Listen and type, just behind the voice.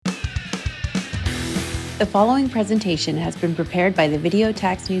The following presentation has been prepared by the Video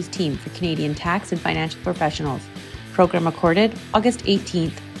Tax News team for Canadian tax and financial professionals. Program recorded August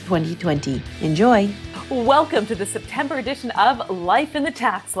 18th, 2020. Enjoy. Welcome to the September edition of Life in the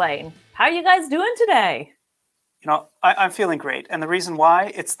Tax Lane. How are you guys doing today? You know, I'm feeling great. And the reason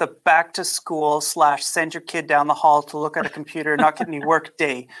why, it's the back to school / send your kid down the hall to look at a computer, not get any work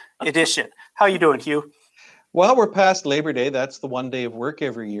day edition. How are you doing, Hugh? Well, we're past Labor Day. That's the one day of work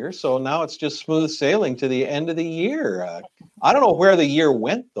every year. So now it's just smooth sailing to the end of the year. I don't know where the year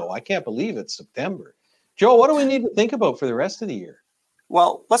went, though. I can't believe it's September. Joe, what do we need to think about for the rest of the year?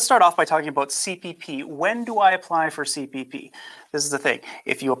 Well, let's start off by talking about CPP. When do I apply for CPP? This is the thing.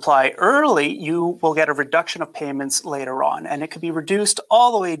 If you apply early, you will get a reduction of payments later on, and it could be reduced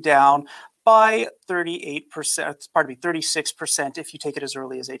all the way down by 36% if you take it as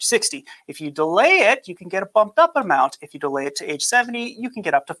early as age 60. If you delay it, you can get a bumped up amount. If you delay it to age 70, you can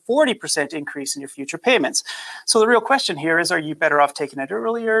get up to 40% increase in your future payments. So the real question here is, are you better off taking it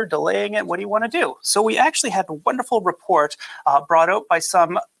earlier, delaying it? What do you want to do? So we actually had a wonderful report brought out by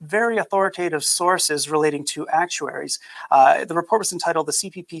some very authoritative sources relating to actuaries. The report was entitled The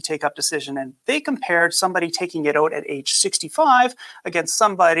CPP Take-Up Decision, and they compared somebody taking it out at age 65 against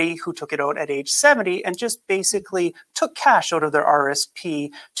somebody who took it out at age 70 and just basically took cash out of their RSP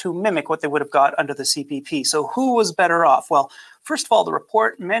to mimic what they would have got under the CPP. So who was better off? Well, first of all, the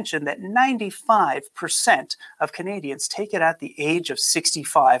report mentioned that 95% of Canadians take it at the age of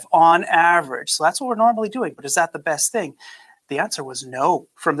 65 on average. So that's what we're normally doing. But is that the best thing? The answer was no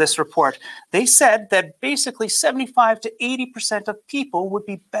from this report. They said that basically 75 to 80% of people would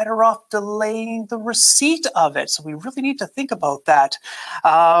be better off delaying the receipt of it. So we really need to think about that.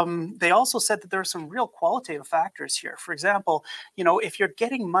 They also said that there are some real qualitative factors here. For example, you know, if you're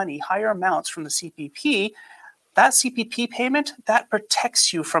getting money, higher amounts from the CPP, that CPP payment, that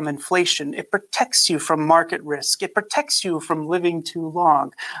protects you from inflation. It protects you from market risk. It protects you from living too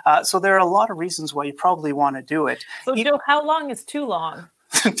long. So there are a lot of reasons why you probably want to do it. So, Joe, how long is too long?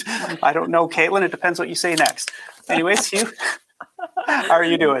 I don't know, Caitlin. It depends what you say next. Anyways, Hugh, how are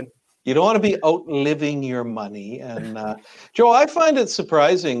you doing? You don't want to be outliving your money. And Joe, I find it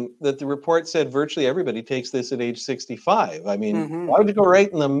surprising that the report said virtually everybody takes this at age 65. I mean, why would you go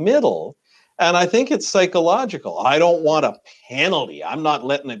right in the middle? And I think it's psychological. I don't want a penalty. I'm not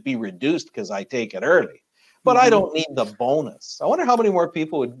letting it be reduced because I take it early. But I don't need the bonus. I wonder how many more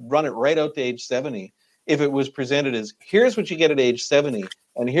people would run it right out to age 70 if it was presented as, here's what you get at age 70,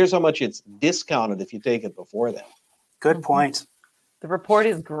 and here's how much it's discounted if you take it before then. Good point. The report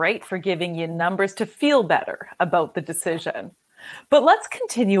is great for giving you numbers to feel better about the decision. But let's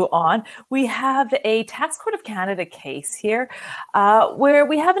continue on. We have a Tax Court of Canada case here where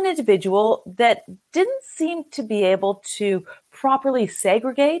we have an individual that didn't seem to be able to properly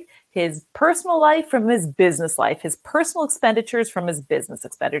segregate his personal life from his business life, his personal expenditures from his business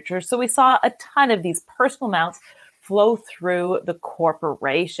expenditures. So we saw a ton of these personal amounts flow through the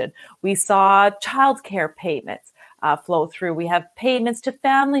corporation. We saw childcare payments flow through. We have payments to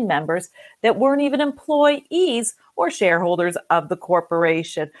family members that weren't even employees or shareholders of the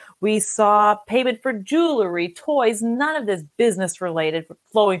corporation. We saw payment for jewelry, toys, none of this business related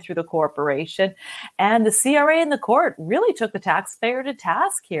flowing through the corporation. And the CRA and the court really took the taxpayer to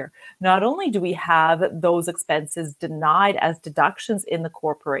task here. Not only do we have those expenses denied as deductions in the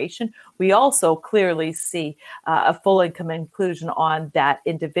corporation, we also clearly see a full income inclusion on that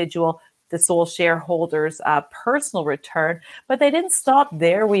individual, the sole shareholder's personal return. But they didn't stop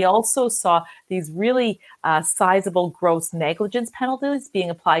there. We also saw these really sizable gross negligence penalties being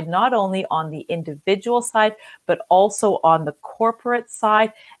applied not only on the individual side, but also on the corporate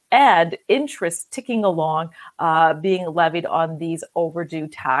side, and interest ticking along being levied on these overdue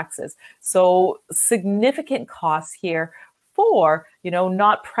taxes. So significant costs here for,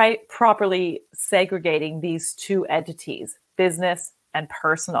 not properly segregating these two entities, business and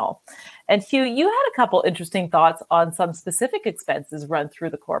personal. And Hugh, you had a couple interesting thoughts on some specific expenses run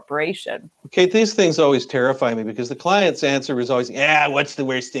through the corporation. Okay, these things always terrify me because the client's answer is always, what's the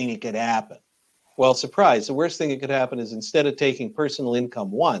worst thing that could happen? Well, surprise, the worst thing that could happen is instead of taking personal income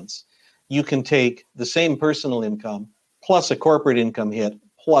once, you can take the same personal income plus a corporate income hit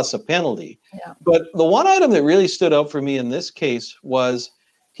plus a penalty. Yeah. But the one item that really stood out for me in this case was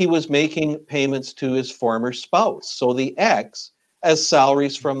he was making payments to his former spouse, so the ex, as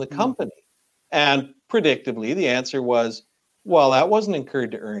salaries from the company. And predictably, the answer was, well, that wasn't incurred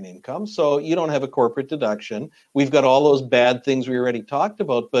to earn income, so you don't have a corporate deduction. We've got all those bad things we already talked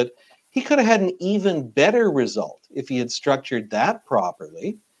about, but he could have had an even better result if he had structured that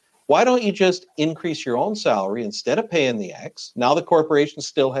properly. Why don't you just increase your own salary instead of paying the ex? Now the corporation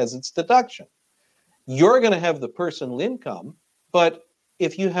still has its deduction. you're going to have the personal income, but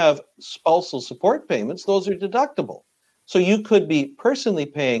if you have spousal support payments, those are deductible. So you could be personally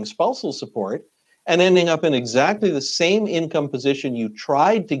paying spousal support and ending up in exactly the same income position you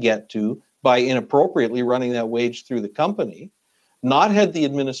tried to get to by inappropriately running that wage through the company, not had the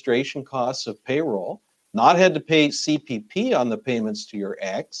administration costs of payroll, not had to pay CPP on the payments to your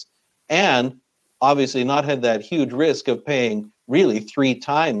ex, and obviously not had that huge risk of paying really 3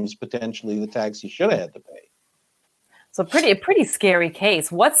 times potentially the tax you should have had to pay. So a pretty scary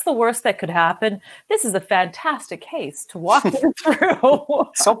case. What's the worst that could happen? This is a fantastic case to walk you through.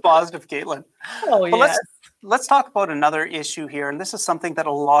 So positive, Caitlin. Oh, yes. Let's talk about another issue here, and this is something that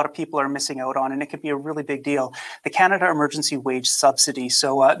a lot of people are missing out on, and it could be a really big deal. The Canada Emergency Wage Subsidy.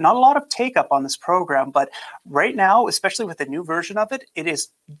 So not a lot of take-up on this program, but right now, especially with the new version of it, it is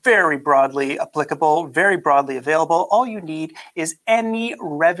very broadly applicable, very broadly available. All you need is any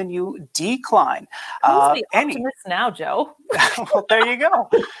revenue decline. Who's the optimist now, Joe? Well, there you go.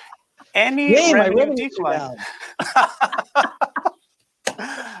 Any revenue decline.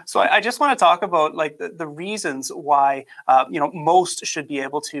 So I just want to talk about like the reasons why most should be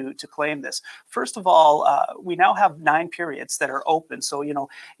able to claim this. First of all, we now have 9 periods that are open. So you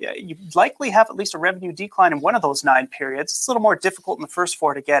likely have at least a revenue decline in one of those 9 periods. It's a little more difficult in the first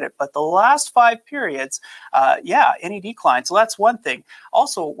 4 to get it, but the last 5 periods, any decline. So that's one thing.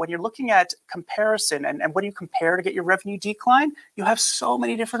 Also, when you're looking at comparison and when you compare to get your revenue decline, you have so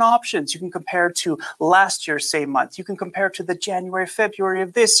many different options. You can compare to last year's same month. You can compare to the January, February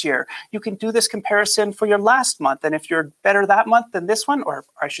of this year. You can do this comparison for your last month. And if you're better that month than this one, or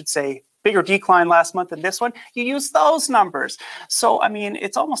I should say bigger decline last month than this one, you use those numbers. So, I mean,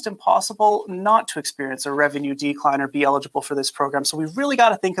 it's almost impossible not to experience a revenue decline or be eligible for this program. So we really got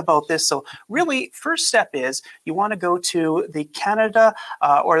to think about this. So really, first step is you want to go to the Canada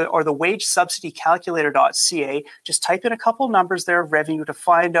or the wage subsidy calculator.ca. Just type in a couple numbers there of revenue to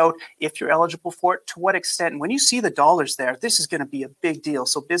find out if you're eligible for it, to what extent. And when you see the dollars there, this is going to be a big deal.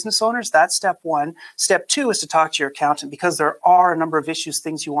 So business owners, that's step 1. Step 2 is to talk to your accountant, because there are a number of issues,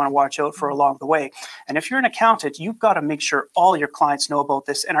 things you want to watch out for along the way. And if you're an accountant, you've got to make sure all your clients know about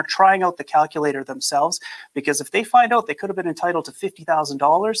this and are trying out the calculator themselves, because if they find out they could have been entitled to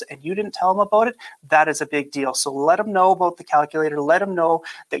 $50,000 and you didn't tell them about it, that is a big deal. So let them know about the calculator. Let them know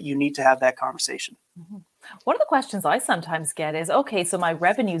that you need to have that conversation. Mm-hmm. One of the questions I sometimes get is, okay, so my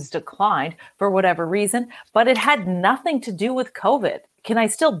revenues declined for whatever reason, but it had nothing to do with COVID. Can I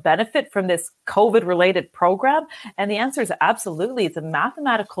still benefit from this COVID-related program? And the answer is absolutely. It's a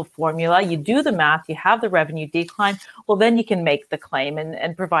mathematical formula. You do the math, you have the revenue decline, well, then you can make the claim,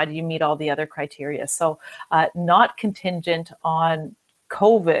 and provided you meet all the other criteria. So not contingent on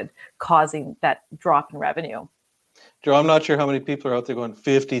COVID causing that drop in revenue. Joe, I'm not sure how many people are out there going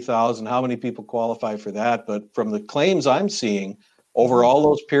 50,000, how many people qualify for that, but from the claims I'm seeing over all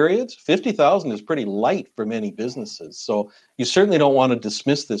those periods, 50,000 is pretty light for many businesses. So you certainly don't want to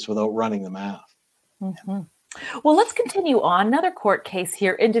dismiss this without running the math. Mm-hmm. Well, let's continue on. Another court case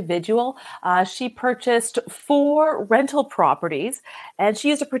here, individual. She purchased 4 rental properties, and she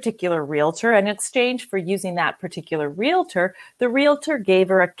used a particular realtor. And in exchange for using that particular realtor, the realtor gave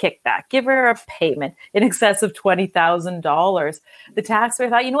her a kickback, give her a payment in excess of $20,000. The taxpayer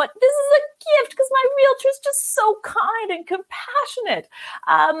thought, you know what, this is a gift because my realtor is just so kind and compassionate.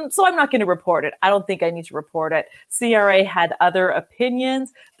 So I'm not going to report it. I don't think I need to report it. CRA had other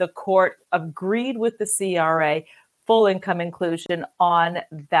opinions. The court agreed with the CRA, full income inclusion on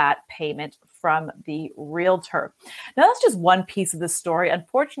that payment from the realtor. Now, that's just one piece of the story.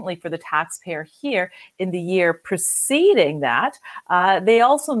 Unfortunately for the taxpayer here, in the year preceding that, they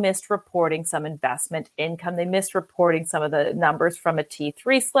also missed reporting some investment income. They missed reporting some of the numbers from a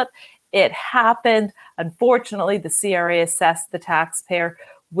T3 slip. It happened. Unfortunately, the CRA assessed the taxpayer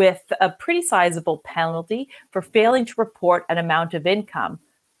with a pretty sizable penalty for failing to report an amount of income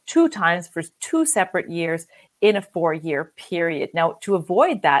 2 times for 2 separate years in a 4-year period. Now, to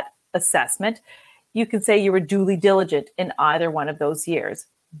avoid that assessment, you can say you were duly diligent in either one of those years.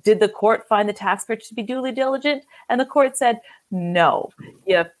 Did the court find the taxpayer to be duly diligent? And the court said, no.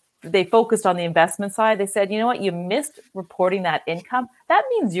 They focused on the investment side. They said, you know what, you missed reporting that income. That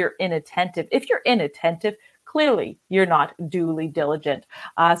means you're inattentive. If you're inattentive, clearly you're not duly diligent.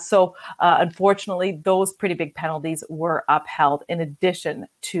 So unfortunately, those pretty big penalties were upheld in addition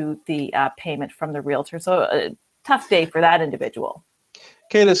to the payment from the realtor. So a tough day for that individual.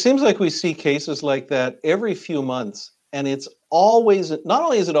 Kate, it seems like we see cases like that every few months, and it's always, not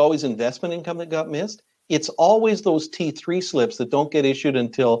only is it always investment income that got missed, it's always those T3 slips that don't get issued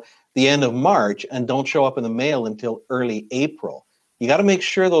until the end of March and don't show up in the mail until early April. You got to make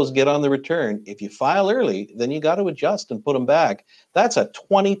sure those get on the return. If you file early, then you got to adjust and put them back. That's a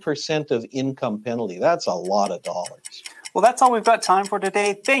 20% of income penalty. That's a lot of dollars. Well, that's all we've got time for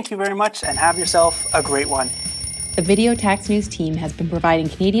today. Thank you very much and have yourself a great one. The Video Tax News team has been providing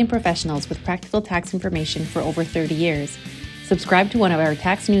Canadian professionals with practical tax information for over 30 years. Subscribe to one of our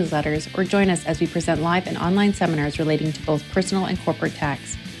tax newsletters or join us as we present live and online seminars relating to both personal and corporate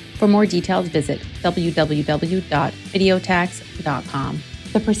tax. For more details, visit www.videotax.com.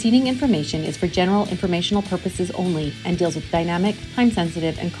 The preceding information is for general informational purposes only and deals with dynamic,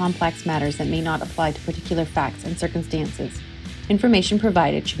 time-sensitive, and complex matters that may not apply to particular facts and circumstances. Information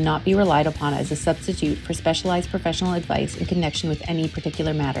provided should not be relied upon as a substitute for specialized professional advice in connection with any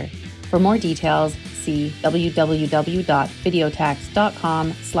particular matter. For more details, see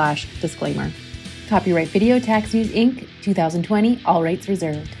www.videotax.com/disclaimer. Copyright Video Tax News Inc. 2020, all rights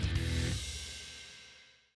reserved.